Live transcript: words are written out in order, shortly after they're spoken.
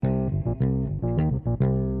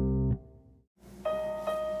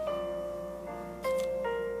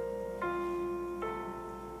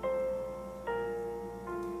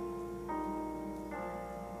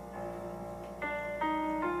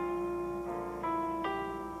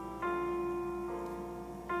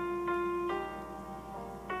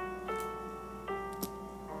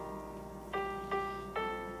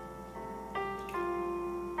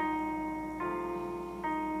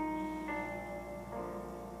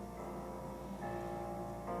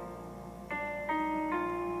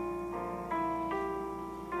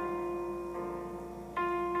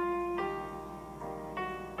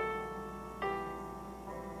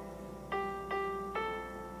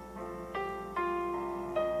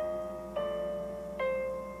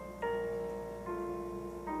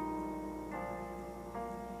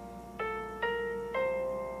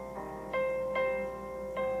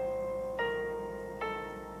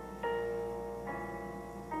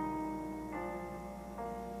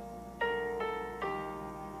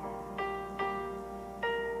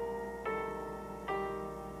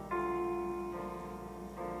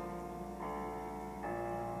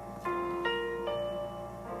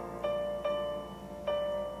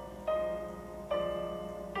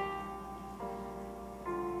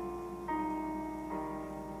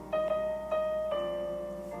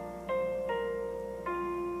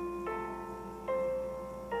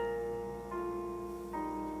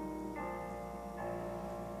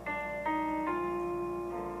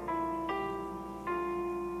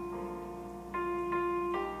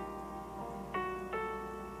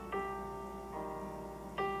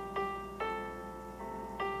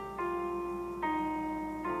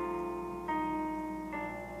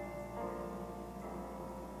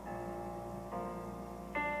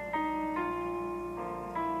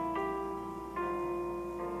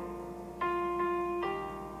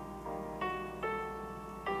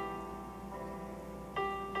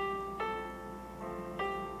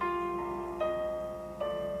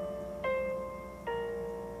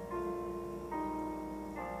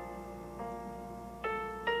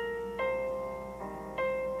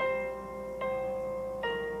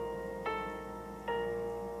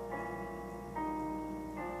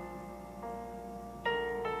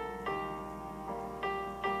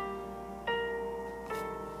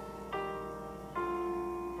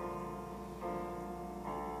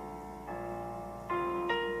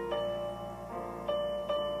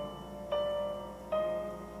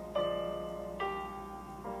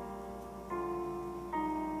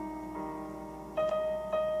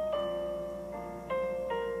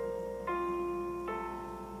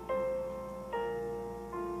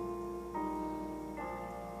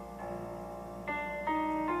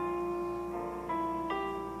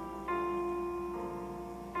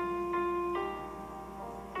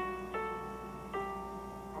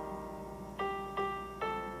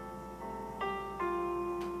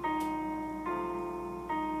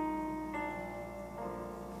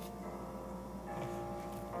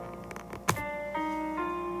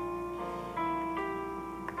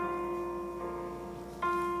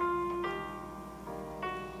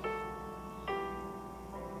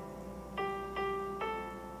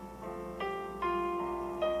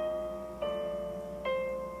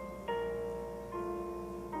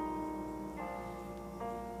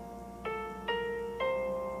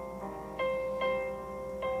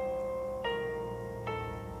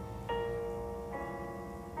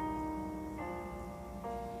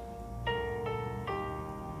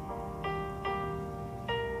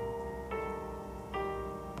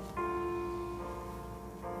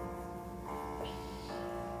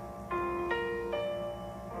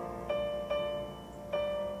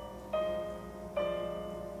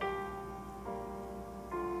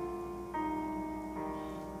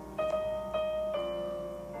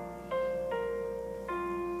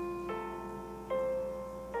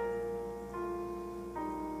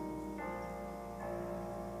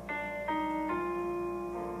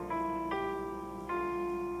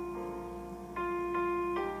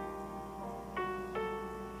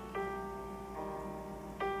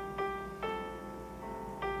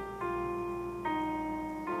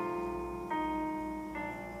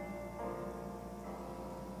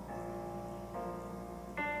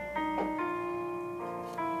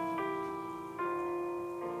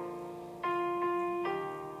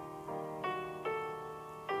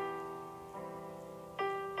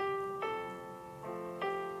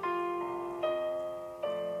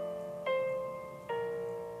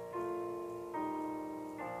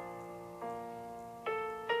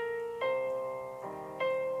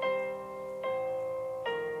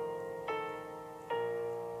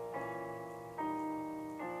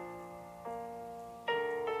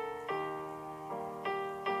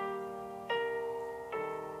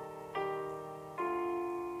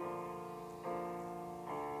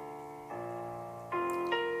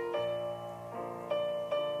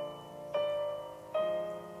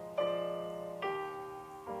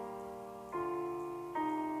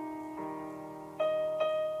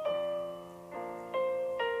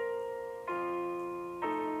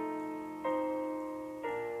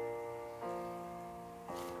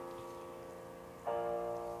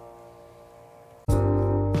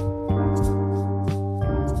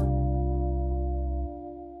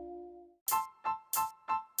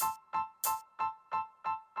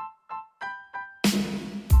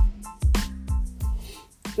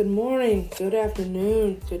good morning, good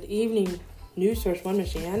afternoon, good evening, News Source 1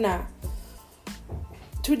 Michiana.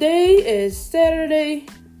 Today is Saturday,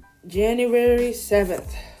 January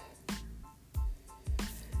 7th.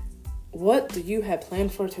 What do you have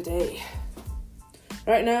planned for today?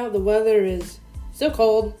 Right now, the weather is still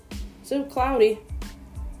cold, still cloudy,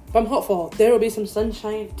 but I'm hopeful there will be some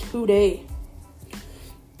sunshine today.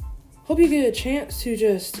 Hope you get a chance to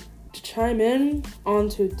just chime in on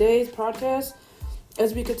today's podcast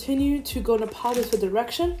as we continue to go in a positive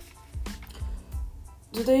direction.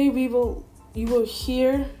 Today you will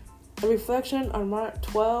hear a reflection on Mark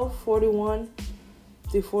 12:41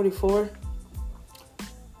 through 44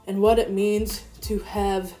 and what it means to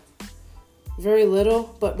have very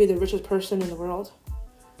little but be the richest person in the world.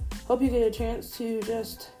 Hope you get a chance to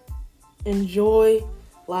just enjoy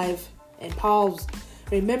life and pause.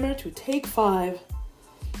 Remember to take 5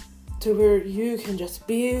 to where you can just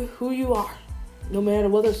be who you are, no matter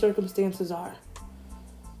what the circumstances are.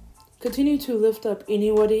 Continue to lift up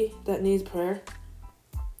anybody that needs prayer.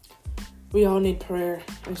 We all need prayer.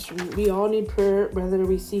 We all need prayer, whether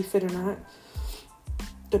we see fit or not.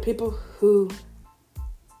 The people who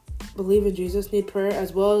believe in Jesus need prayer,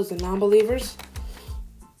 as well as the non-believers.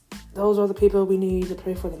 Those are the people we need to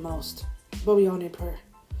pray for the most. But we all need prayer.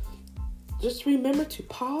 Just remember to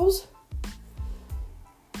pause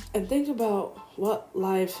and think about what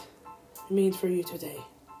life means for you today.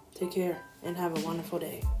 Take care and have a wonderful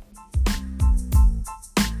day.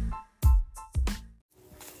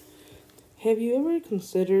 Have you ever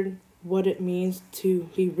considered what it means to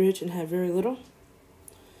be rich and have very little?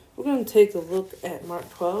 We're going to take a look at Mark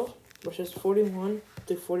 12, verses 41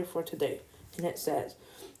 through 44 today. And it says,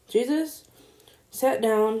 Jesus sat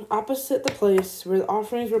down opposite the place where the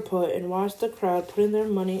offerings were put and watched the crowd putting their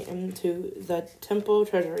money into the temple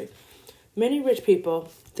treasury. Many rich people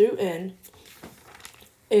threw in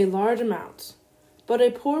a large amount, but a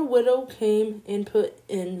poor widow came and put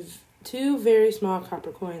in 2 very small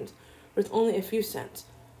copper coins worth only a few cents.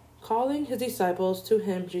 Calling his disciples to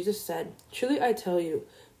him, Jesus said, "Truly I tell you,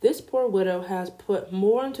 this poor widow has put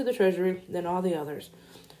more into the treasury than all the others.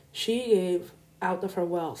 She gave out of her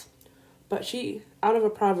wealth, but she, out of her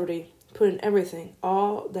poverty, put in everything,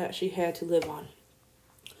 all that she had to live on."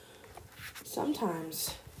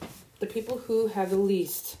 Sometimes the people who have the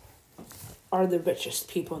least are the richest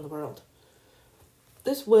people in the world.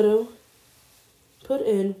 This widow put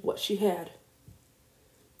in what she had,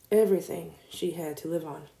 everything she had to live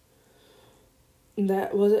on.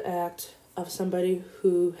 That was an act of somebody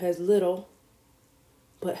who has little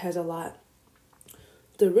but has a lot.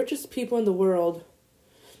 The richest people in the world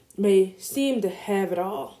may seem to have it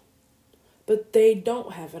all, but they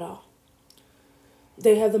don't have it all.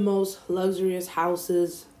 They have the most luxurious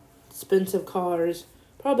houses, expensive cars,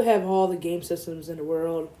 probably have all the game systems in the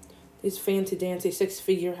world, these fancy-dancy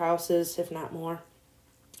 6-figure houses, if not more.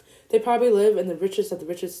 They probably live in the richest of the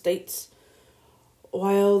richest states,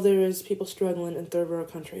 while there is people struggling in third world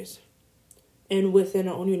countries and within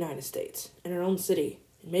our own United States, in our own city.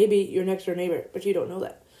 Maybe your next door neighbor, but you don't know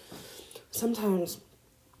that. Sometimes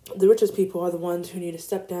the richest people are the ones who need to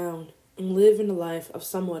step down and live in the life of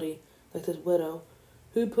somebody like this widow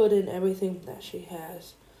who put in everything that she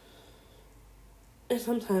has. And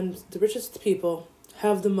sometimes the richest people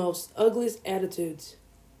have the most ugliest attitudes,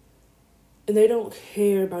 and they don't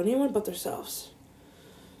care about anyone but themselves.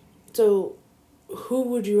 So who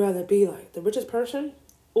would you rather be like? The richest person?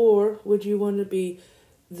 Or would you want to be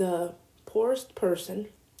the poorest person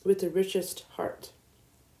with the richest heart?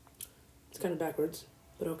 It's kind of backwards,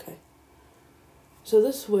 but okay. So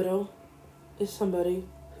this widow is somebody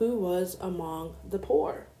who was among the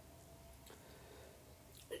poor.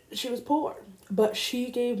 She was poor, but she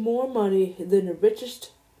gave more money than the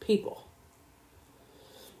richest people.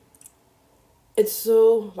 It's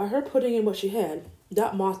so, by her putting in what she had,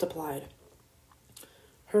 that multiplied.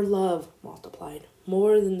 Her love multiplied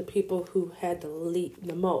more than the people who had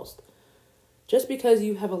the most. Just because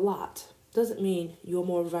you have a lot doesn't mean you're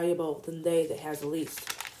more valuable than they that has the least.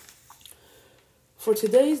 For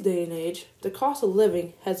today's day and age, the cost of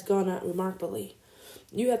living has gone up remarkably.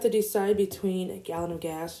 You have to decide between a gallon of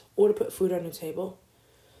gas or to put food on your table.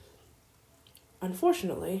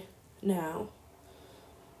 Unfortunately, now,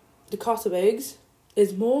 the cost of eggs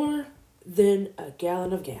is more than a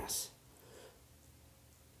gallon of gas.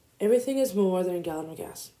 Everything is more than a gallon of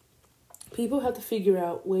gas. People have to figure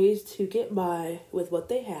out ways to get by with what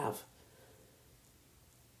they have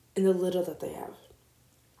and the little that they have.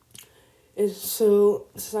 And so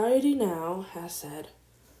society now has said,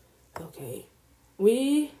 okay,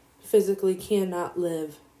 we physically cannot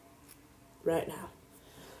live right now.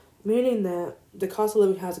 meaning that the cost of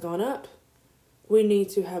living has gone up. We need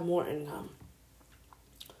to have more income.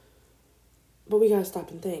 But we gotta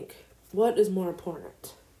stop and think. What is more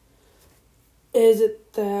important? Is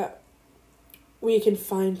it that we can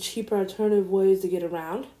find cheaper alternative ways to get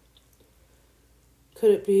around?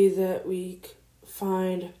 Could it be that we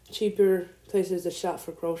find cheaper places to shop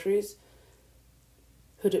for groceries?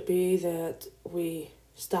 Could it be that we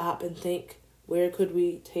stop and think, where could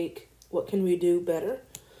we take, what can we do better?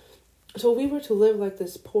 So we were to live like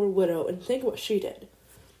this poor widow and think what she did.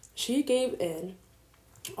 She gave in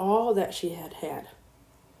all that she had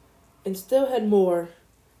and still had more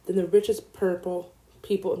than the richest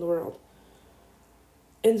people in the world.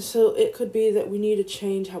 And so it could be that we need to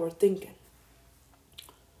change how we're thinking.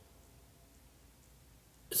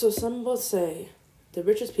 So some will say the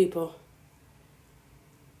richest people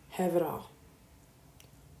have it all.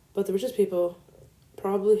 But the richest people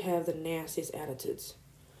probably have the nastiest attitudes.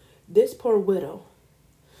 This poor widow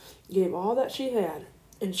gave all that she had,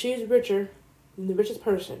 and she's richer than the richest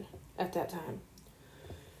person at that time.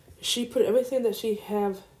 She put everything that she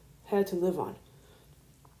had to live on.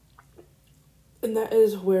 And that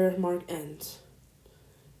is where Mark ends.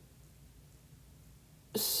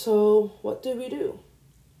 So, what do we do?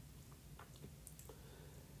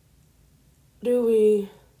 Do we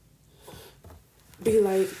be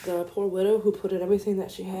like the poor widow who put in everything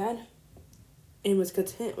that she had and was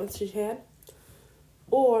content with what she had?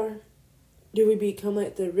 Or do we become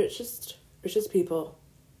like the richest people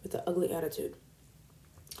with the ugly attitude?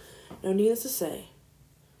 Now, needless to say,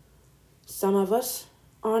 some of us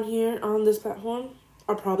on here, on this platform,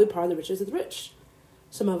 are probably part of the richest of the rich.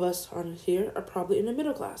 Some of us on here are probably in the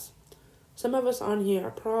middle class. Some of us on here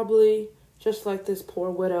are probably just like this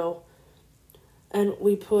poor widow, and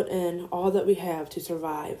we put in all that we have to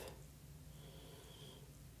survive.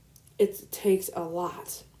 It takes a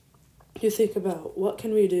lot. You think about, what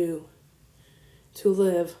can we do to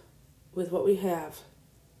live with what we have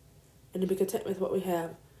and to be content with what we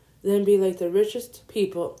have, then be like the richest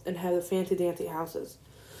people and have the fancy dancy houses.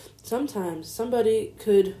 Sometimes somebody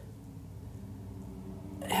could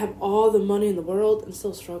have all the money in the world and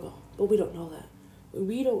still struggle, but we don't know that.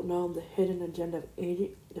 We don't know the hidden agenda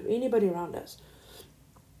of anybody around us.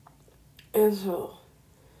 And so,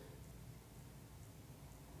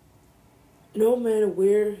 no matter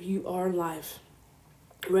where you are in life,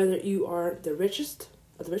 whether you are the richest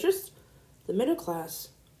of the richest, the middle class,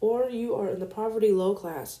 or you are in the poverty low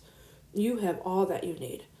class, you have all that you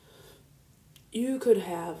need. You could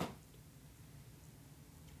have,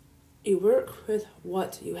 you work with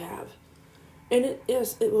what you have. And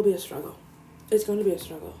it will be a struggle. It's going to be a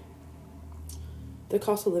struggle. The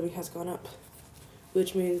cost of living has gone up,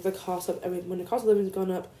 which means when the cost of living has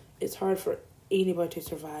gone up, it's hard for anybody to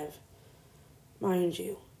survive. Mind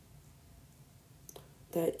you,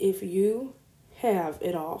 that if you have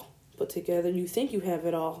it all put together, and you think you have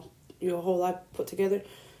it all, your whole life put together,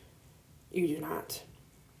 you do not.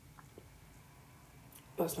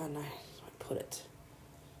 That's not nice way to put it.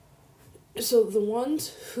 So the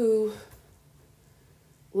ones who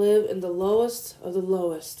live in the lowest of the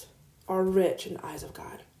lowest are rich in the eyes of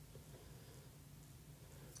God.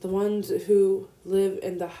 The ones who live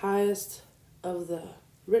in the highest of the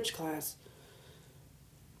rich class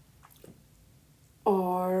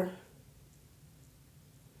are,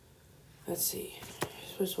 let's see,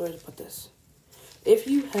 which way to put this. If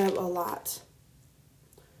you have a lot,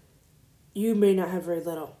 you may not have very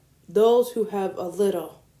little. Those who have a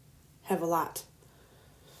little have a lot.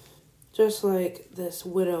 Just like this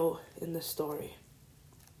widow in the story.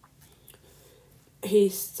 He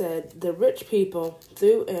said the rich people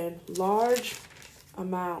threw in large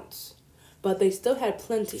amounts, but they still had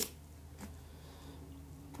plenty.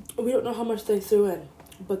 We don't know how much they threw in,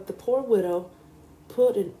 but the poor widow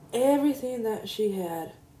put in everything that she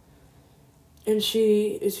had, and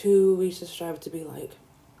she is who we should strive to be like.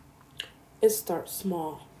 It starts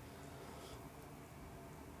small.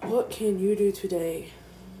 What can you do today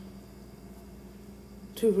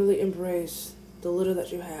to really embrace the little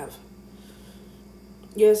that you have?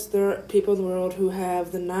 Yes, there are people in the world who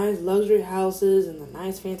have the nice luxury houses and the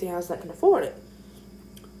nice fancy houses that can afford it.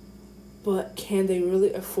 But can they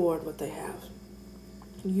really afford what they have?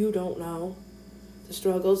 You don't know. The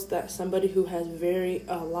struggles that somebody who has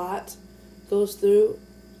a lot goes through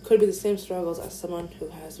could be the same struggles as someone who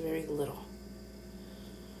has very little.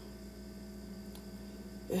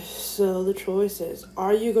 So the choice is,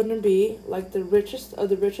 are you going to be like the richest of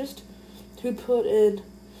the richest who put in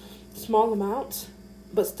small amounts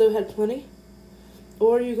but still had plenty?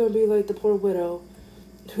 Or are you going to be like the poor widow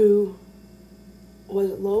who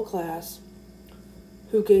was low class,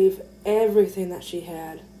 who gave everything that she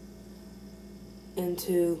had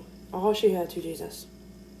into all she had to Jesus.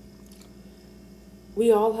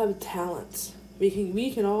 We all have talents.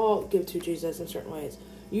 We can all give to Jesus in certain ways.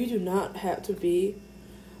 You do not have to be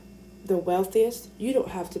the wealthiest. You don't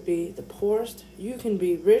have to be the poorest. You can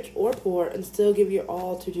be rich or poor and still give your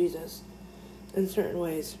all to Jesus in certain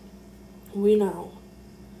ways. We know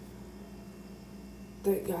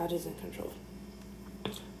that God is in control.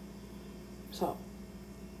 So,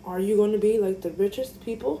 are you going to be like the richest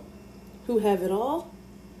people who have it all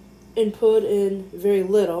and put in very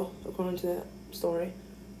little, according to that story?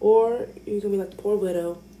 Or you can be like the poor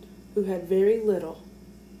widow who had very little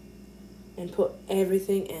and put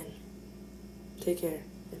everything in. Take care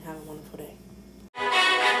and have a wonderful day.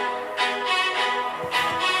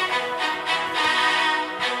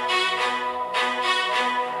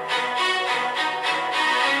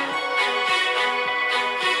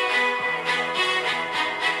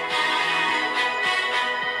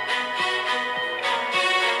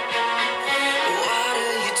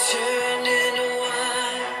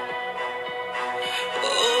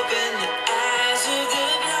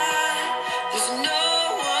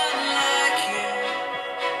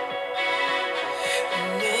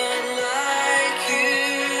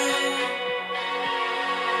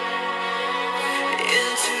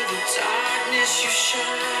 Darkness you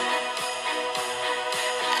shine,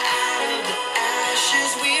 out of the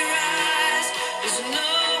ashes we rise. There's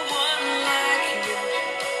no one like you,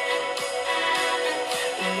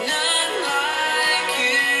 none like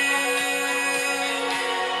you.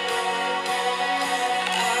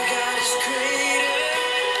 Our God is greater,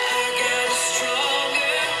 our God is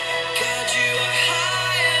stronger. God, you are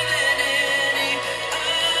higher than any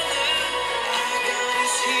other. Our God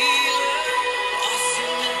is healer,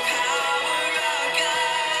 awesome in power. Our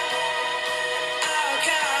God.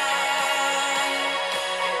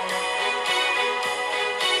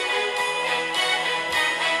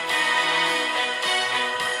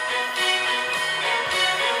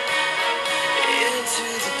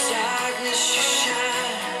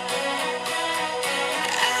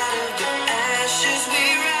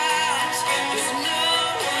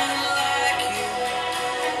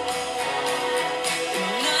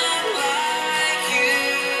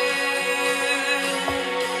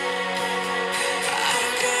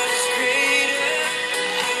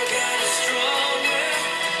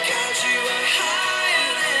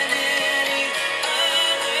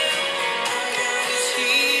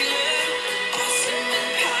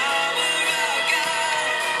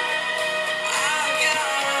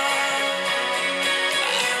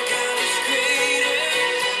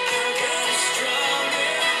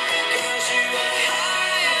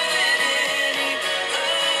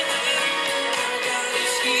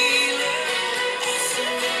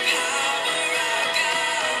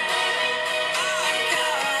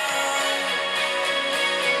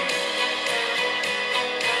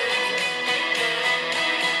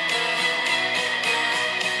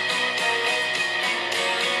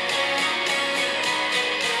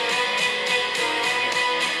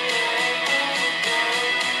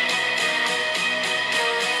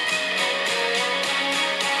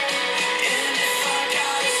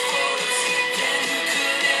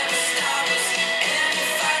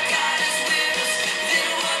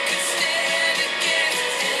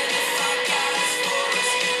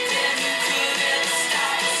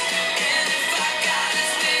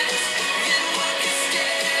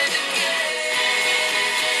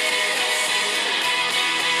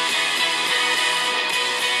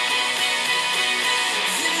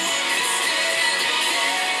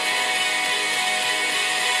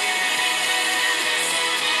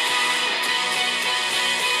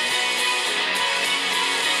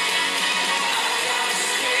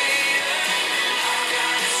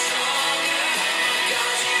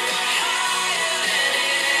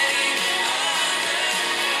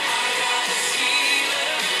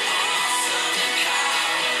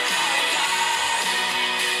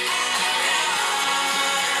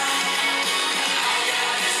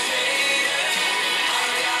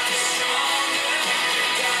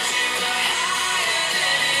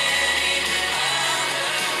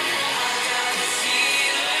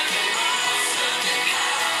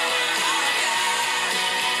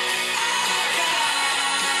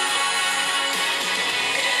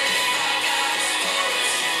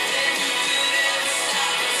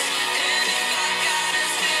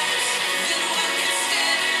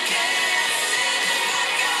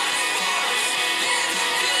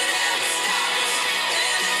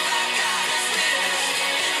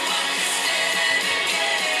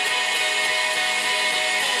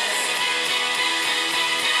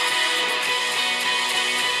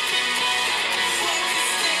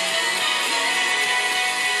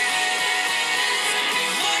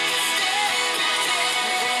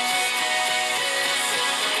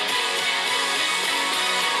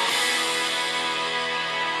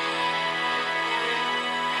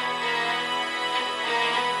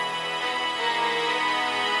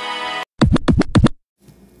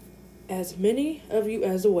 As many of you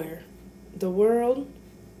as aware, the world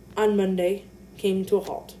on Monday came to a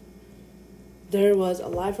halt. There was a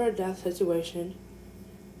life or death situation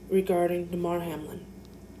regarding Damar Hamlin.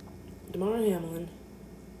 Damar Hamlin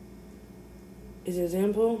is an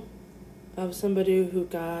example of somebody who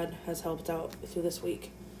God has helped out through this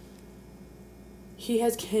week. He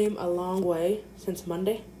has came a long way since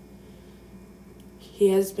Monday. He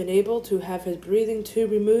has been able to have his breathing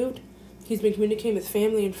tube removed. He's been communicating with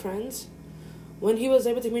family and friends. When he was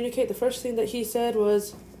able to communicate, the first thing that he said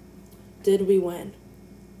was, "Did we win?"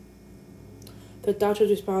 The doctor's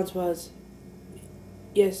response was,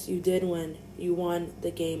 "Yes, you did win. You won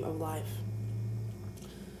the game of life."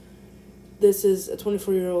 This is a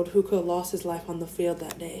 24-year-old who could have lost his life on the field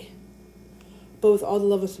that day. But with all the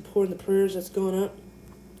love and support and the prayers that's going up,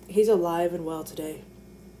 he's alive and well today.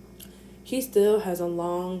 He still has a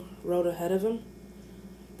long road ahead of him,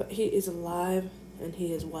 but he is alive and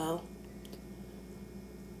he is well.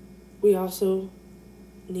 We also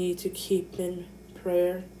need to keep in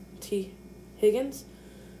prayer T. Higgins,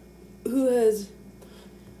 who has,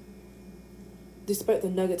 despite the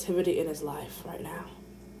negativity in his life right now,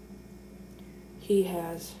 he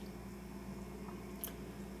has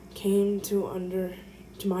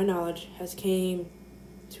to my knowledge, has came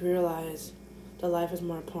to realize that life is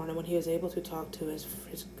more important. When he was able to talk to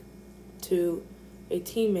to a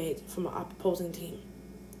teammate from an opposing team,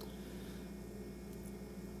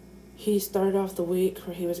 he started off the week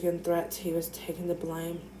where he was getting threats. He was taking the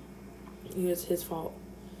blame. It was his fault.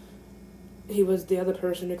 He was the other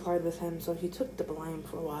person who collided with him, so he took the blame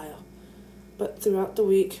for a while. But throughout the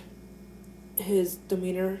week, his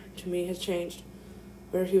demeanor to me has changed,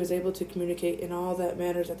 where he was able to communicate, and all that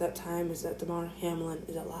matters at that time is that Damar Hamlin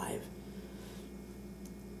is alive.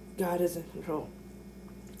 God is in control.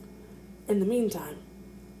 In the meantime,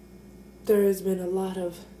 there has been a lot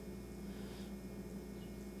of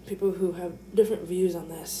people who have different views on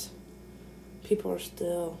this. People are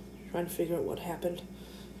still trying to figure out what happened.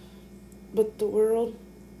 But the world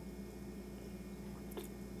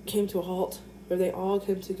came to a halt, where they all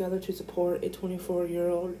came together to support a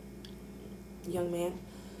 24-year-old young man.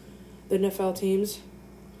 The NFL teams,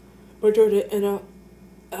 majority of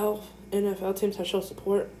NFL teams have shown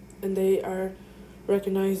support, and they are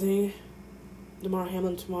recognizing Damar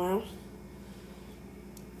Hamlin tomorrow.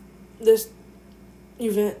 This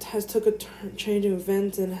event has took a change of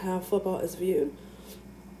events in how football is viewed.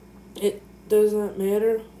 It does not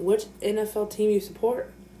matter which NFL team you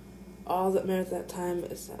support. All that matters at that time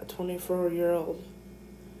is that 24-year-old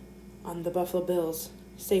on the Buffalo Bills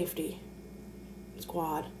safety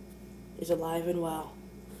squad is alive and well.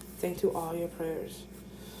 Thanks to all your prayers.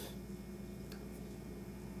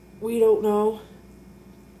 We don't know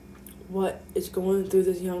what is going through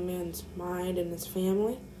this young man's mind and his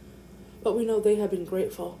family, but we know they have been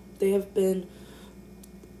grateful. They have been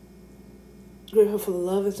grateful for the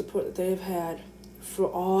love and support that they have had, for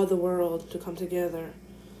all the world to come together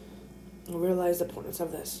and realize the importance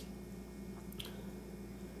of this.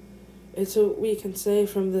 And so we can say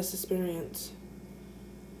from this experience,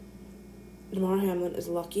 Damar Hamlin is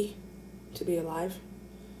lucky to be alive.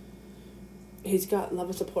 He's got love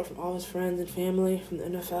and support from all his friends and family, from the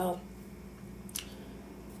NFL.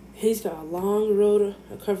 He's got a long road of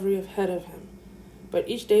recovery ahead of him. But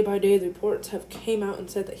each day by day, the reports have came out and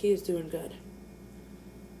said that he is doing good.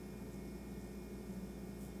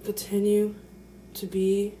 Continue to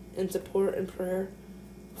be in support and prayer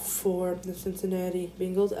for the Cincinnati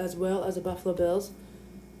Bengals as well as the Buffalo Bills,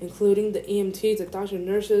 including the EMTs, the doctors and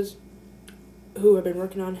nurses who have been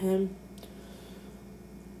working on him.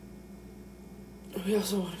 We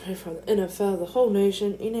also want to pray for the NFL, the whole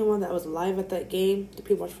nation, anyone that was live at that game, the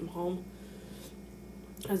people watch from home,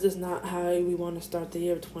 as this is not how we want to start the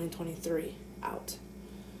year of 2023 out.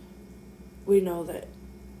 We know that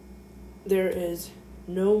there is,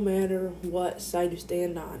 no matter what side you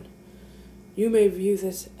stand on, you may view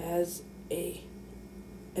this as a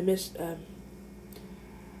mystery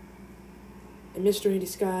in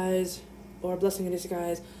disguise or a blessing in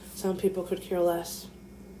disguise. Some people could care less.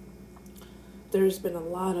 There's been a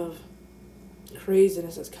lot of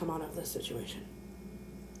craziness that's come out of this situation.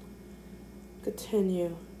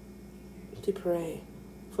 Continue to pray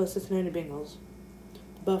for the Cincinnati Bengals,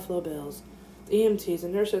 the Buffalo Bills, the EMTs, the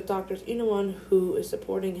nurses, doctors, anyone who is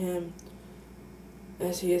supporting him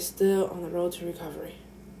as he is still on the road to recovery.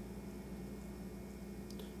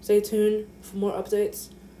 Stay tuned for more updates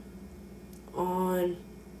on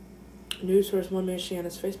News Source 1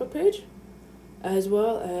 Michiana's Facebook page, as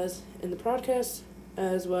well as in the podcast,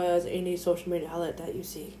 as well as any social media outlet that you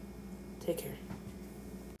see. Take care.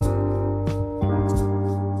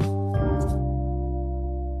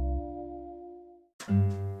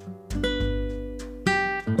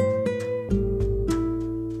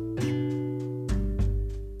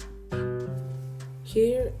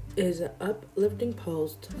 Here is an uplifting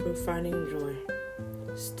post from Finding Joy.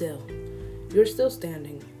 Still, you're still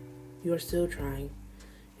standing. You're still trying.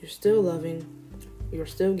 You're still loving. You're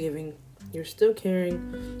still giving. You're still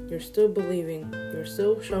caring. You're still believing. You're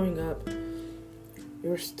still showing up.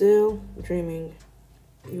 You're still dreaming.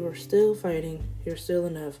 You are still fighting. You're still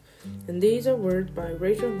enough. And these are words by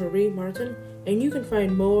Rachel Marie Martin. And you can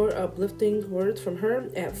find more uplifting words from her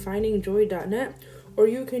at findingjoy.net. Or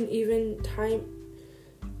you can even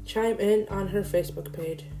chime in on her Facebook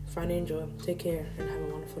page, Finding Joy. Take care and have a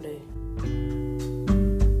wonderful day.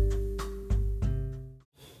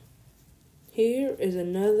 Here is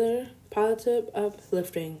another positive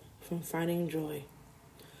uplifting from Finding Joy.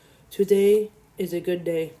 Today is a good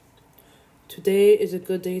day. Today is a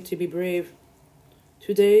good day to be brave.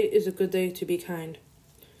 Today is a good day to be kind.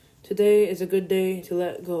 Today is a good day to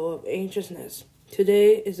let go of anxiousness.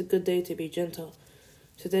 Today is a good day to be gentle.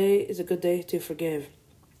 Today is a good day to forgive.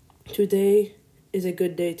 Today is a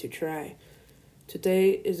good day to try.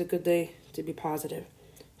 Today is a good day to be positive.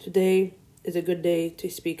 Today is a good day to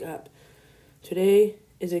speak up. Today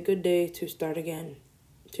is a good day to start again.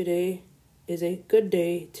 Today is a good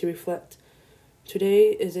day to reflect.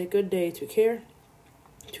 Today is a good day to care.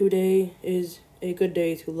 Today is a good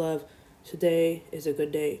day to love. Today is a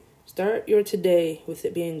good day. Start your today with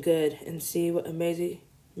it being good and see what amazing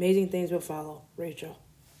things will follow. Rachel.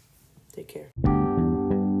 Take care.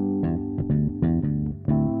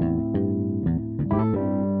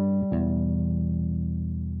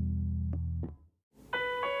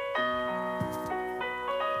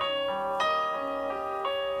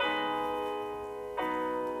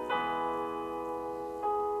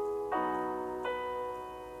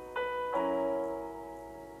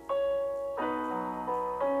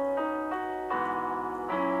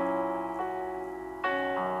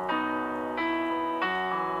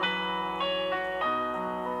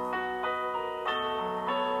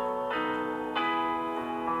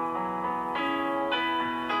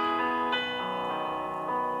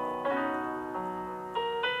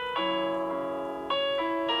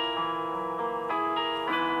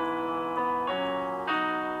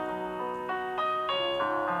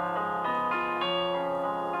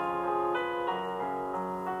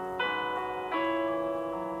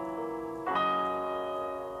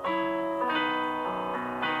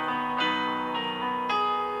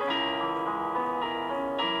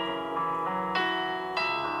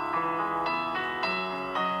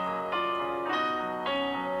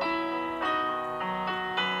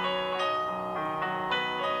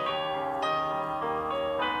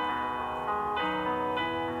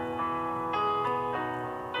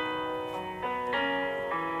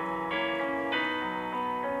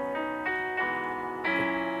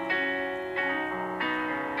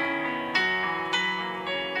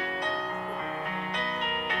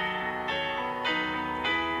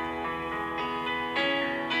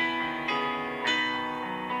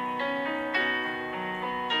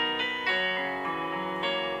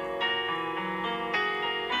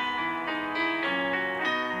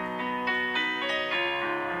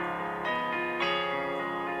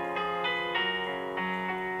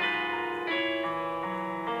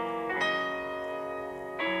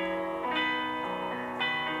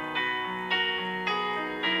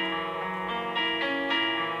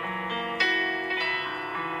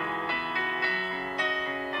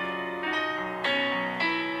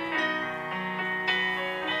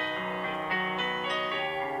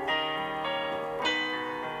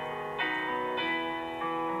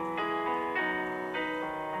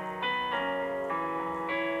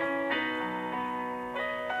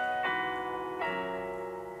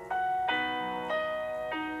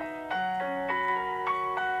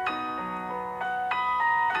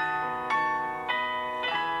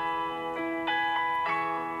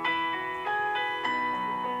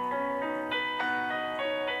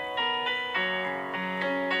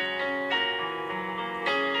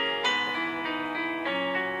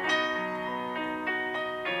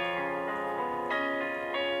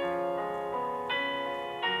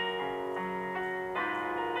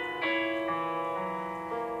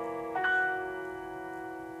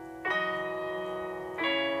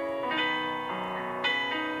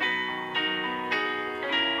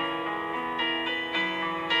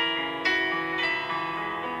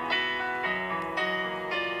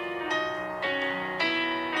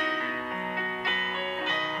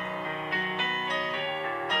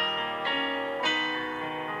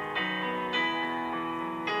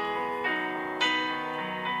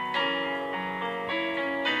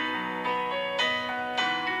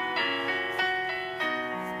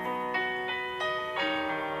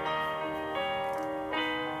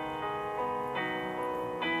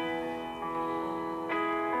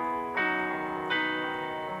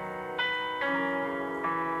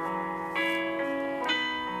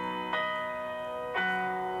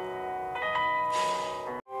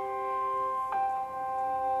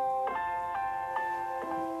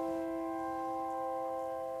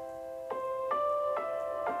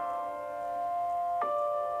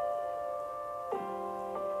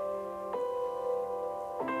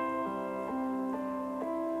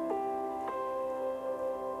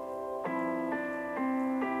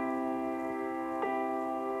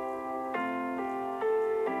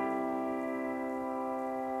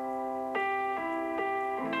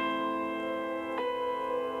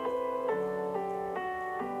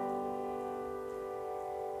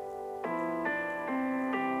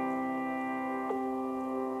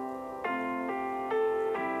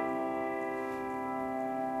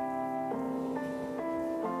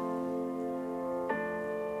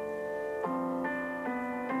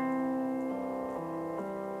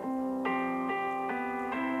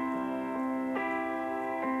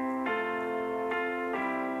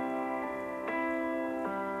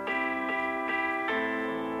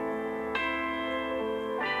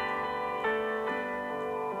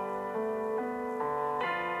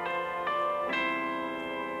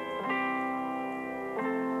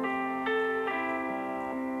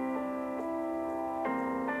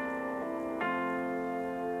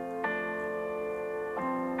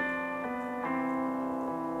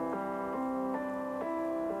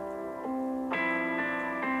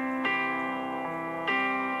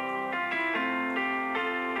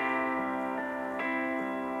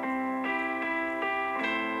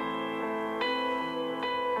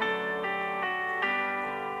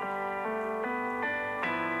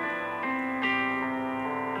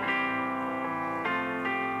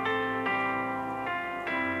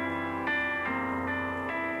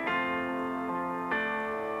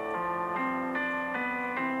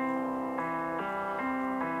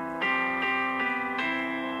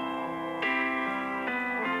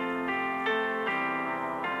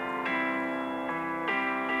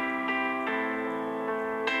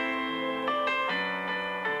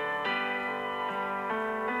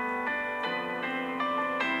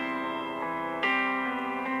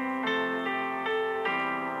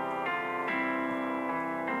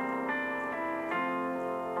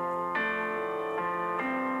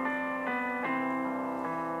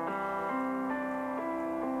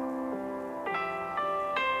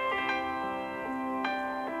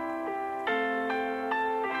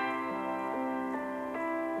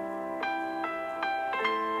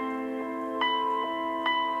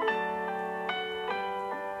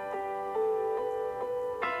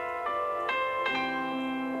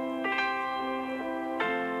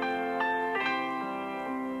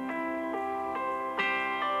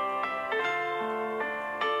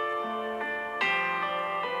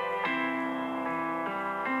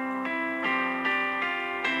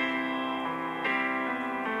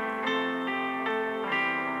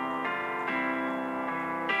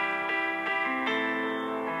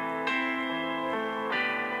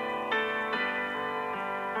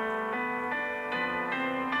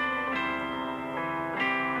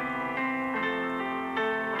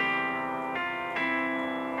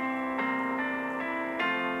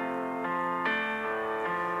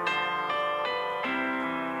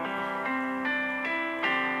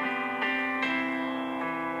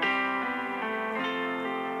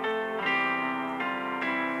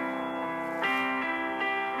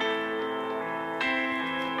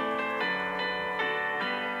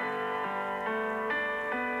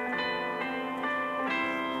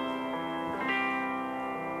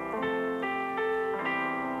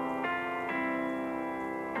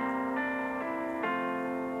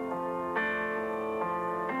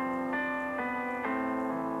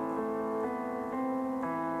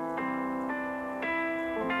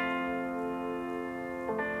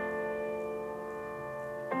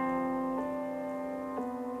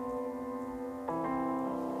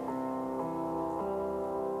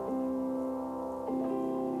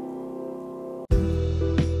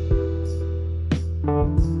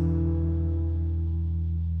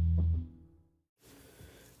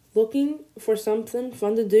 Looking for something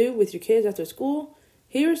fun to do with your kids after school?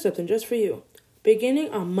 Here's something just for you.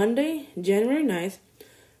 Beginning on Monday, January 9th,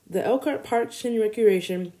 the Elkhart Parks and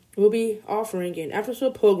Recreation will be offering an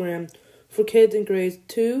after-school program for kids in grades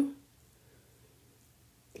 2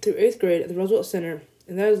 through 8th grade at the Roosevelt Center,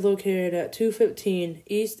 and that is located at 215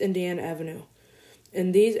 East Indiana Avenue.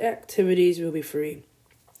 And these activities will be free.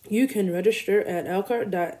 You can register at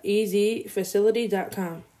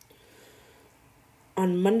elkhart.ezfacility.com.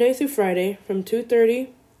 On Monday through Friday from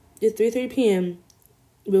 2:30 to 3:30 p.m.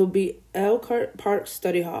 will be Elkhart Park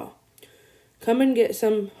Study Hall. Come and get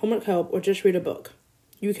some homework help or just read a book.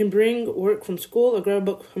 You can bring work from school or grab a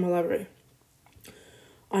book from a library.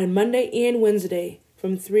 On Monday and Wednesday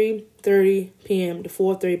from 3:30 p.m. to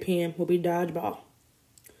 4:30 p.m. will be dodgeball.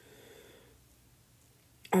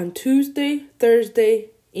 On Tuesday, Thursday,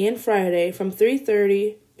 and Friday from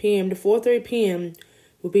 3:30 p.m. to 4:30 p.m.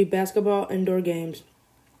 will be basketball indoor games.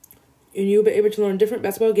 And you'll be able to learn different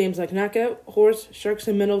basketball games like knockout, horse, sharks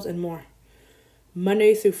and minnows, and more.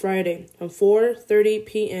 Monday through Friday from 4:30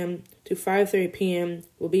 p.m. to 5:30 p.m.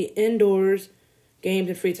 will be indoors games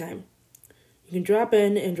and free time. You can drop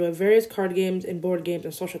in and enjoy various card games and board games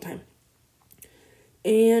and social time.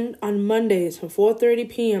 And on Mondays from 4:30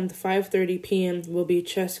 p.m. to 5:30 p.m. will be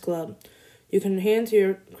chess club. You can enhance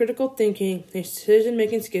your critical thinking and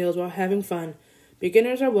decision-making skills while having fun.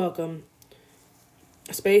 Beginners are welcome.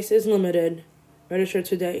 Space is limited. Register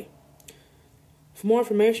today. For more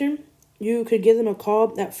information, you could give them a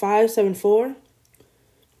call at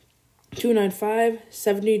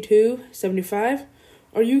 574-295-7275,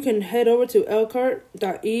 or you can head over to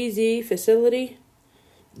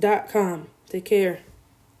elkhart.ezfacility.com. Take care.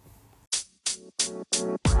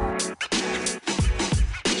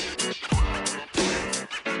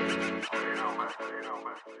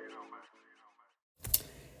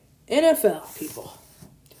 NFL, people.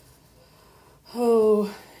 Oh,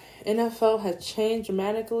 NFL has changed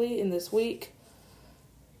dramatically in this week.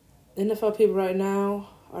 NFL people right now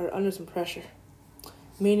are under some pressure.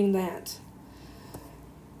 Meaning that,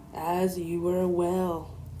 as you were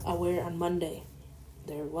well aware on Monday,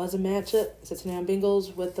 there was a matchup, Cincinnati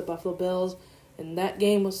Bengals with the Buffalo Bills, and that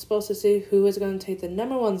game was supposed to see who is going to take the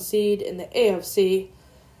number one seed in the AFC,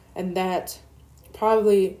 and that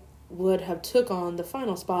probably would have took on the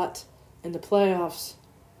final spot in the playoffs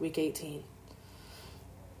week 18.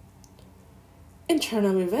 In turn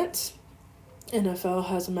of events, NFL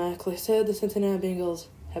has automatically said the Cincinnati Bengals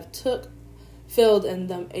have filled in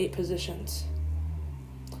them 8 positions.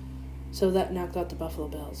 So that knocked out the Buffalo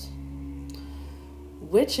Bills.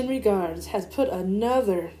 Which in regards has put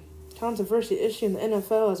another controversy issue in the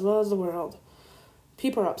NFL as well as the world.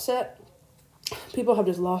 People are upset. People have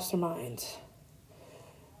just lost their minds.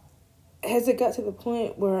 Has it got to the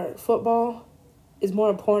point where football is more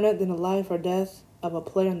important than the life or death of a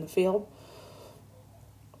player on the field?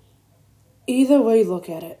 Either way you look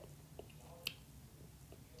at it,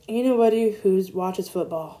 anybody who watches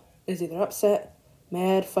football is either upset,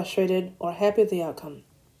 mad, frustrated, or happy with the outcome.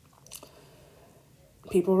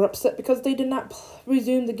 People were upset because they did not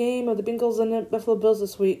resume the game of the Bengals and the Buffalo Bills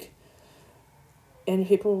this week. And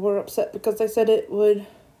people were upset because they said it would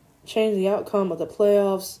change the outcome of the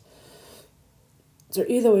playoffs. So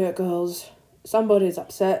either way it goes, somebody's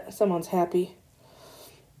upset, someone's happy.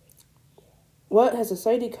 What has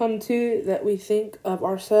society come to that we think of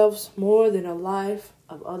ourselves more than a life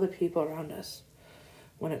of other people around us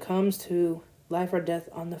when it comes to life or death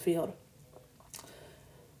on the field?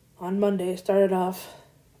 On Monday,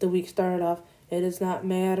 the week started off, it does not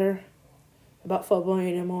matter about football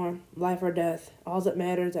anymore, life or death. All that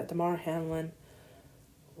matters is that Damar Hamlin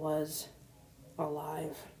was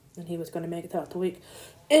alive and he was going to make it throughout the week,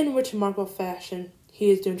 in which remarkable fashion he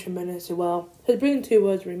is doing tremendously well. His breathing tube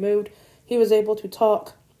was removed. He was able to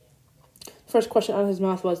talk. First question out of his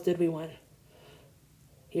mouth was, did we win?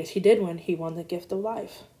 Yes, he did win. He won the gift of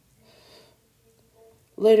life.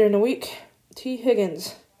 Later in the week, T.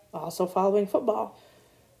 Higgins, also following football,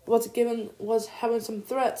 was having some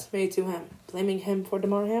threats made to him, blaming him for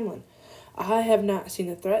Damar Hamlin. I have not seen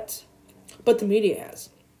the threats, but the media has.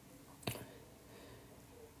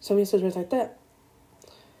 So he says words like that.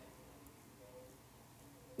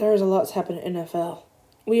 There is a lot that's happened in NFL.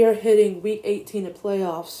 We are hitting week 18 of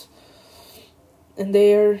playoffs, and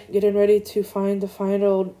they are getting ready to find the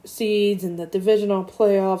final seeds and the divisional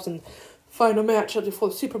playoffs and final matchup before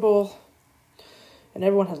the Super Bowl, and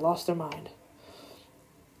everyone has lost their mind.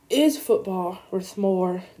 Is football worth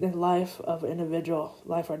more than life of an individual,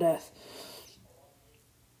 life or death?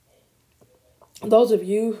 Those of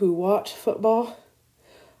you who watch football,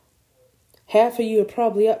 half of you are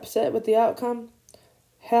probably upset with the outcome.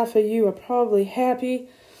 half of you are probably happy.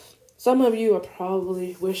 Some of you are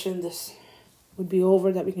probably wishing this would be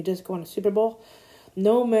over, that we can just go on a Super Bowl.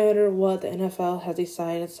 No matter what the NFL has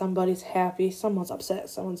decided, somebody's happy, someone's upset,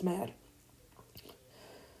 someone's mad.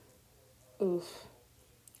 Oof.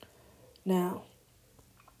 Now,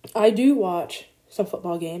 I do watch some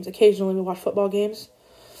football games. Occasionally we watch football games.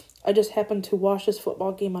 I just happened to watch this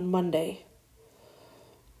football game on Monday.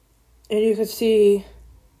 And you could see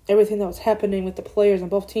everything that was happening with the players on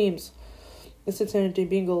both teams. The Cincinnati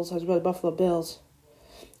Bengals as well as the Buffalo Bills.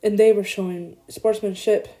 And they were showing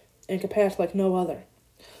sportsmanship and capacity like no other.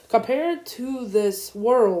 Compared to this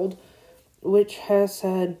world, which has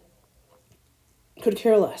said, could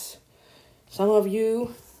care less. Some of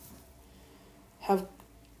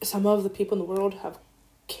the people in the world have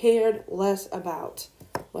cared less about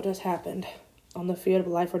what has happened on the field of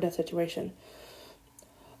life or death situation.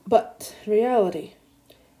 But in reality,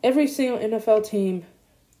 every single NFL team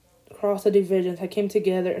across the divisions had came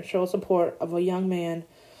together and showed support of a young man,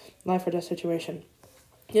 life or death situation.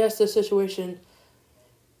 Yes, this situation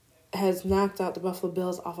has knocked out the Buffalo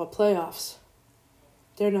Bills off of playoffs.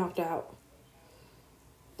 They're knocked out.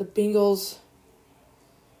 The Bengals,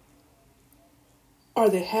 are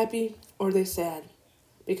they happy or are they sad?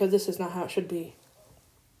 Because this is not how it should be.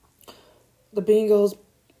 The Bengals,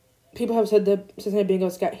 people have said the Cincinnati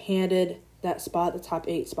Bengals got handed that spot, the top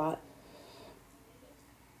 8 spot.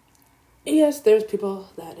 Yes, there's people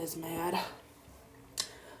that is mad.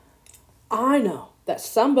 I know that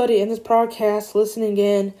somebody in this broadcast listening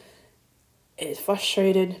in is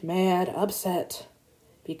frustrated, mad, upset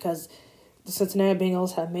because the Cincinnati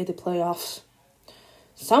Bengals have made the playoffs.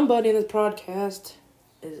 Somebody in this broadcast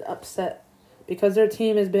is upset because their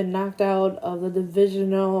team has been knocked out of the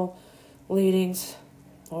divisional leadings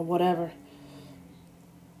or whatever.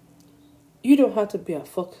 You don't have to be a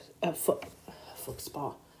football.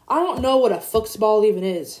 I don't know what a football even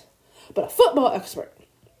is, but a football expert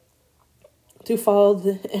to follow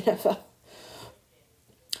the NFL.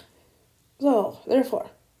 So, therefore,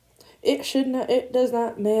 it does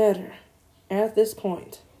not matter at this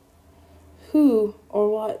point who or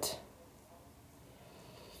what.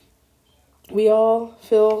 We all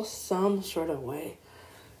feel some sort of way.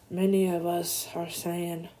 Many of us are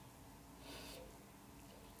saying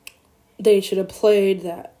they should have played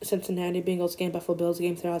that Cincinnati Bengals game, Buffalo Bills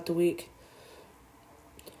game throughout the week.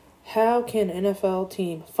 How can an NFL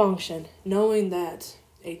team function knowing that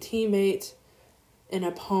a teammate, an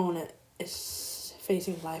opponent, is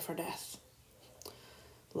facing life or death?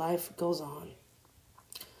 Life goes on.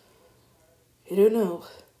 You don't know.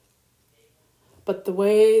 But the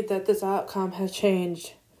way that this outcome has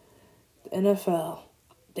changed, the NFL,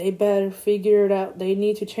 they better figure it out. They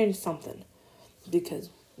need to change something because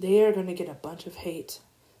they are going to get a bunch of hate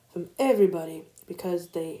from everybody because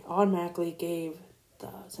they automatically gave the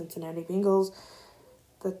Cincinnati Bengals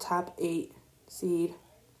the top 8 seed,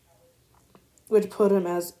 which put them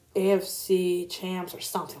as AFC champs or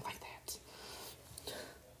something like that.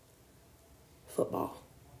 Football.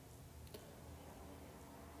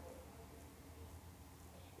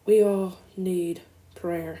 We all need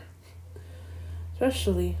prayer,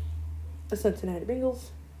 especially the Cincinnati Bengals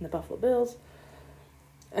and the Buffalo Bills,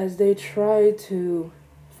 as they try to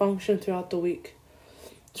function throughout the week,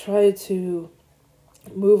 try to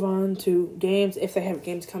move on to games, if they have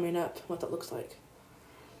games coming up, what that looks like.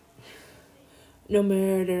 No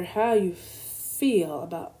matter how you feel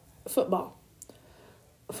about football,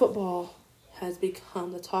 football has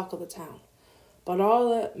become the talk of the town. But all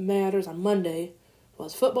that matters on Monday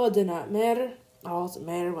was football did not matter. All that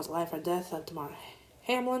mattered was life or death of Damar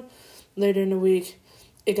Hamlin. Later in the week,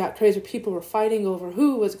 it got crazy. People were fighting over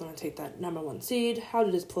who was going to take that number 1 seed. How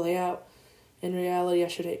did this play out? In reality,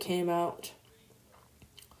 yesterday it came out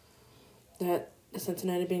that the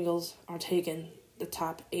Cincinnati Bengals are taking the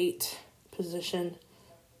top 8 position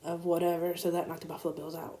of whatever, so that knocked the Buffalo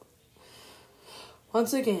Bills out.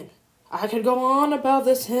 Once again, I could go on about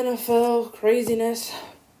this NFL craziness,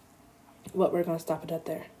 but we're going to stop it at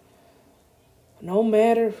there. No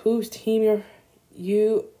matter whose team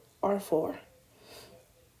you are for,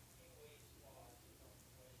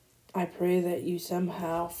 I pray that you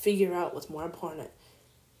somehow figure out what's more important.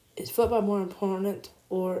 Is football more important,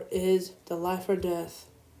 or is the life or death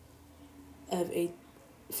of a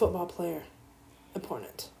football player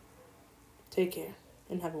important? Take care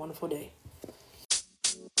and have a wonderful day.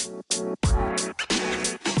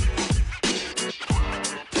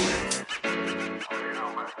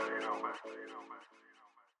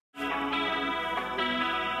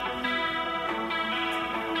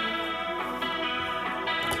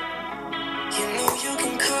 You know you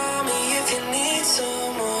can call me if you need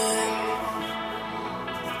someone.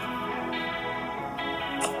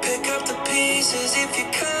 pick up the pieces if you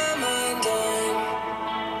come undone.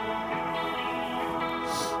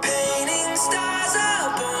 Painting stars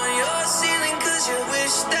up on your ceiling, cause you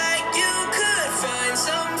wish that you could find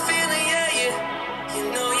some feeling, yeah, you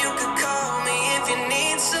know you could call me if you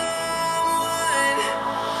need someone.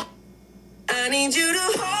 I need you to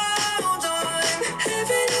hold on.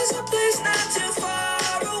 Heaven is a place not too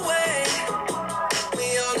far away. We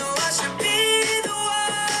all know I should be the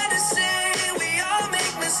one to say we all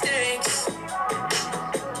make mistakes.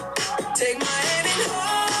 Take my hand and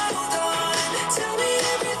hold on. Tell me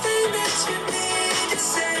everything that you need to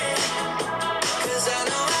say. Cause I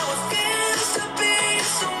know how it feels to be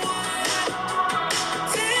someone.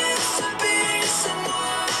 Feels to be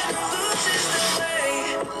someone who loses the way.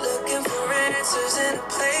 Looking for answers in a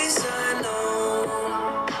place unknown.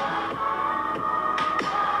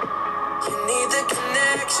 You need the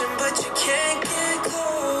connection, but you can't get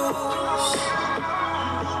close.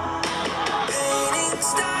 Painting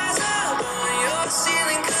stars up on your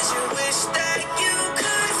ceiling, cause you wish that you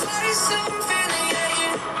could find some feeling, yeah,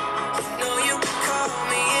 you know you could call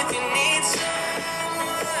me if you need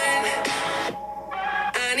someone.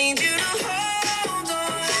 I need you to hold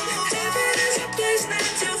on. Heaven is a place not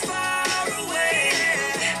too far away.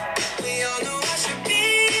 We all know I should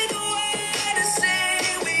be the one to say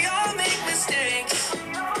we all make mistakes.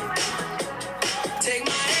 Take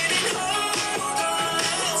my hand and hold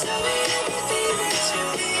on. Tell me everything that you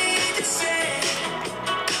need to say.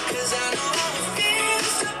 Cause I know how it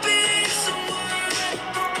feels to be someone.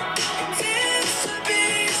 Feels to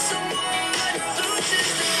be someone who loses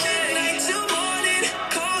the way. Night to morning,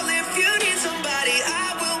 call if you need somebody. I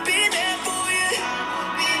will be there for you.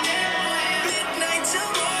 Midnight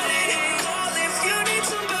till morning, call if you need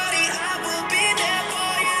somebody. I will be there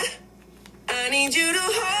for you. I need you to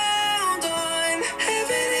hold on.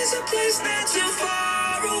 Heaven is a place not too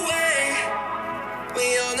far away.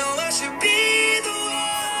 We all know I should be the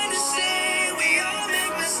one to say we all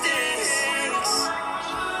make mistakes.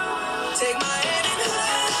 Take my hand and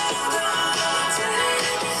hold on. Tell me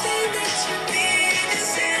everything that you need to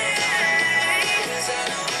say. Cause I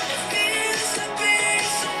know how it feels to be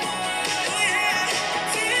someone. Oh yeah,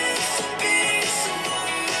 feels to be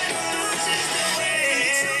someone who loses the way.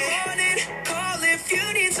 Till morning, call if you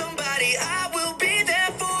need somebody. I will be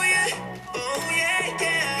there for you. Oh yeah,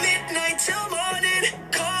 yeah. Midnight till morning,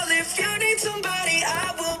 call if you need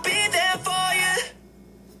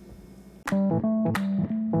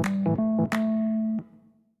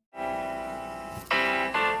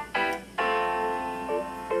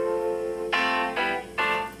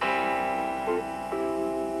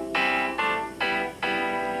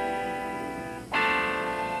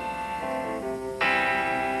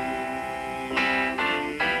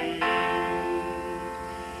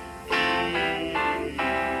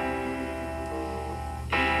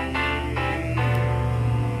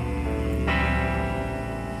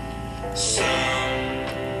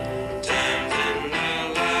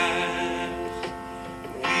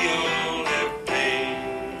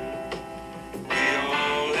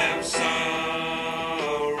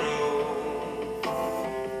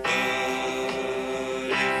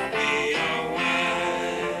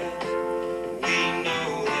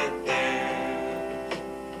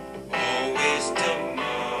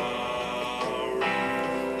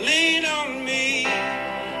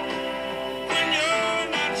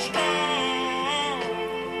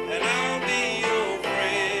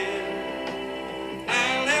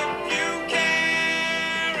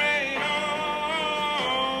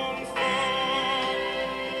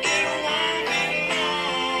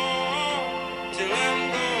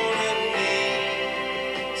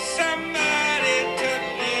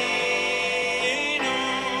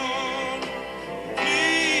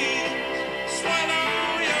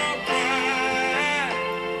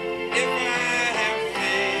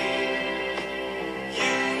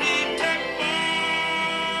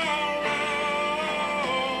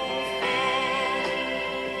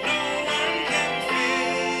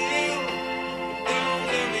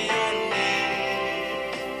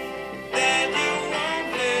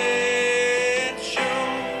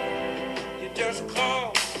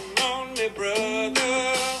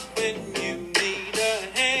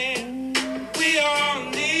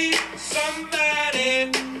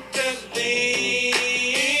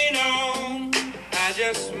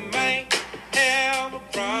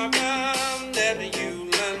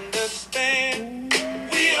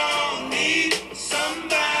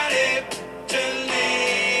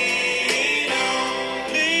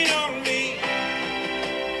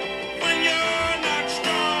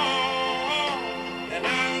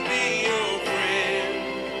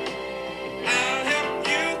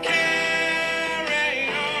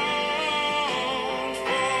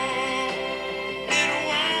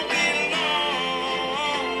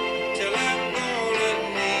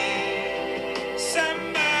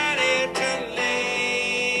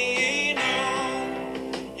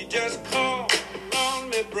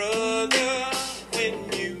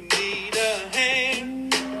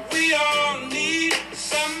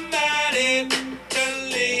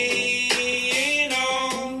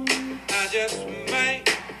just might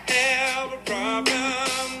have a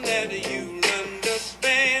problem that you'll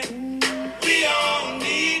understand. We all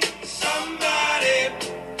need somebody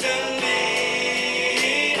to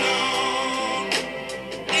lean on.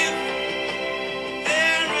 If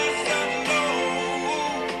there is a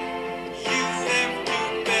load you have to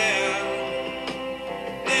bear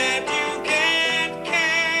that you can't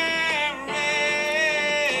carry,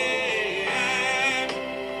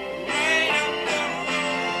 right up the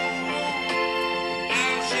road,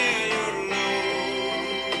 I'll share your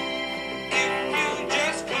load. If you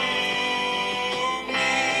just call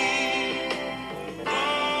me.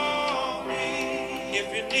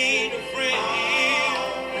 If you need a friend,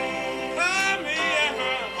 call me.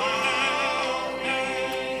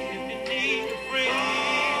 If you need a friend,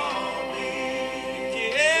 if you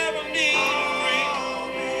ever need a friend,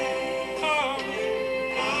 call me.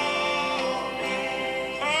 Call me.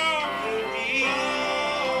 Call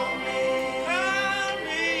me. Call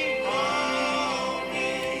me.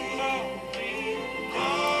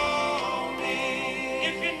 Call me.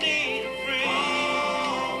 If you need a friend.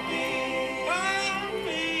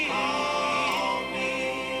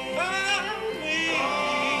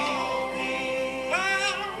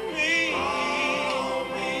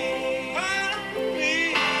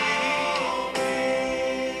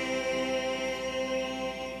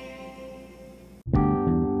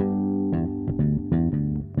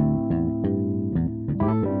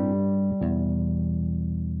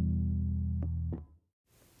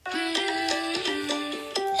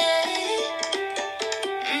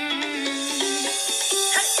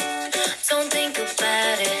 Don't think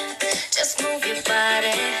about it, just move your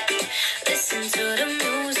body. Listen to the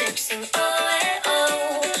music, sing oh, eh,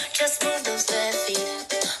 oh. Just move those left feet,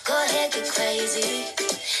 go ahead, get crazy.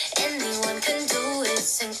 Anyone can do it,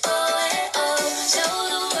 sing oh, eh, oh. Show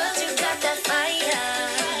the world you got that fire.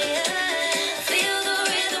 Feel the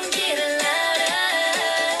rhythm getting louder.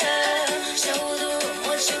 Show the room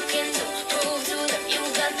what you can do, prove to them you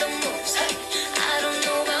got the moves. Hey, I don't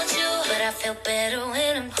know about you, but I feel better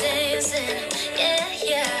when I'm dancing. Yeah,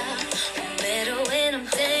 yeah. Better when I'm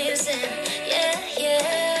dancing. Yeah,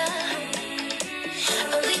 yeah.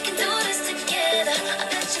 And we can do this together. I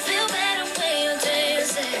bet you feel better when you're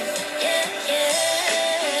dancing. Yeah,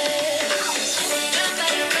 yeah.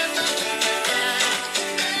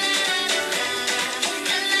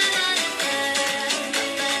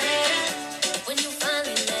 When you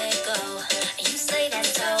finally let go and you say that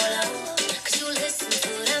solo, 'cause you listen to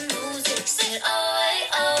that music, say oh, hey,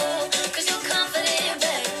 oh, 'cause you're confident,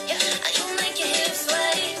 babe. Yeah, you make your hips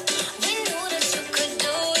sway. We knew that you could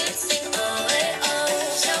do it, sing oh, hey, oh.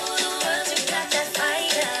 Show the world you got that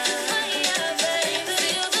fire, babe.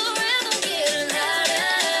 Feel the rhythm getting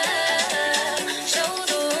louder. Show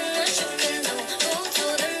the room what you can do, prove to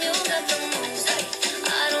them you got the moves. Hey, I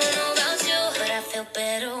don't know about you, but I feel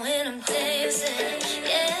better when I'm dancing.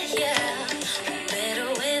 Yeah, yeah. Better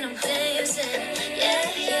when I'm dancing. Yeah,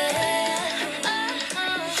 yeah.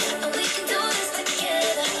 And we can do this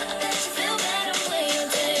together. I bet you feel better when you're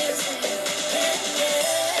dancing. Yeah,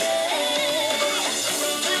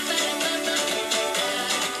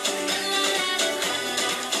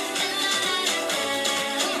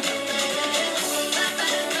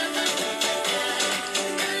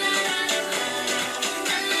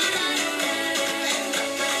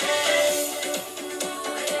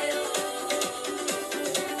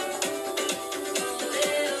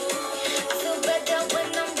 I feel better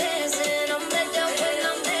when I'm dancing. I'm better when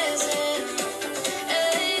I'm dancing.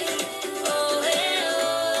 Hey, oh, hey,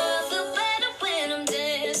 oh. I feel better when I'm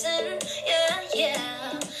dancing. Yeah,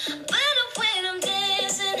 yeah. Better when I'm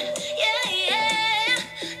dancing. Yeah, yeah.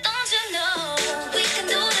 Don't you know we can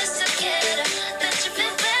do this together? Bet you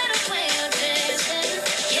feel better when you're dancing.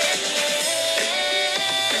 Yeah,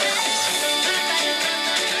 I feel better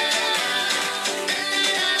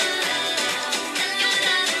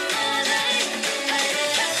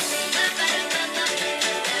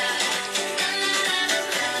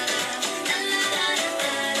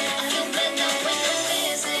when I'm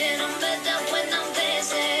dancing. I'm better when I'm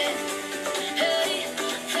dancing. Hey,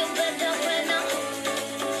 feel better when I'm,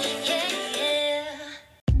 yeah, yeah.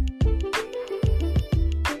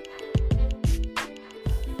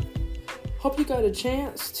 Hope you got a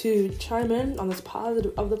chance to chime in on this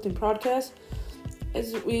positive, uplifting podcast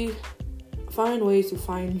as we find ways to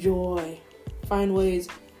find joy, find ways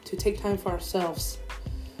to take time for ourselves.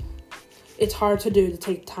 It's hard to do, to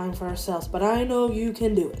take time for ourselves, but I know you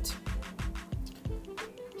can do it.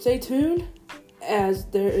 Stay tuned as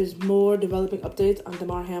there is more developing updates on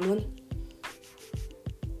Damar Hamlin.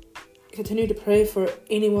 Continue to pray for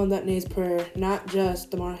anyone that needs prayer, not just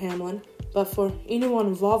Damar Hamlin, But for anyone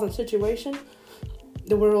involved in the situation,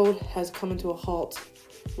 the world has come into a halt.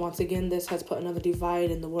 Once again, this has put another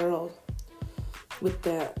divide in the world with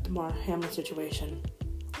the Damar Hamlin situation.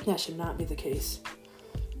 That should not be the case.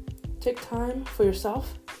 Take time for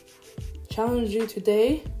yourself. Challenge you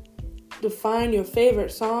today to find your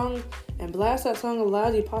favorite song and blast that song as loud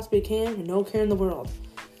as you possibly can with no care in the world.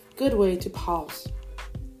 Good way to pause.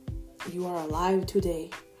 You are alive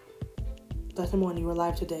today. Lesson 1, you are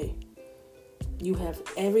alive today. You have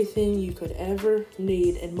everything you could ever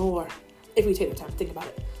need and more if we take the time to think about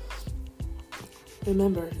it.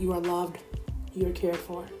 Remember, you are loved. You are cared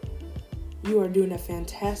for. You are doing a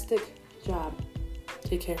fantastic job.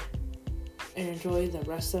 Take care and enjoy the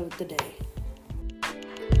rest of the day.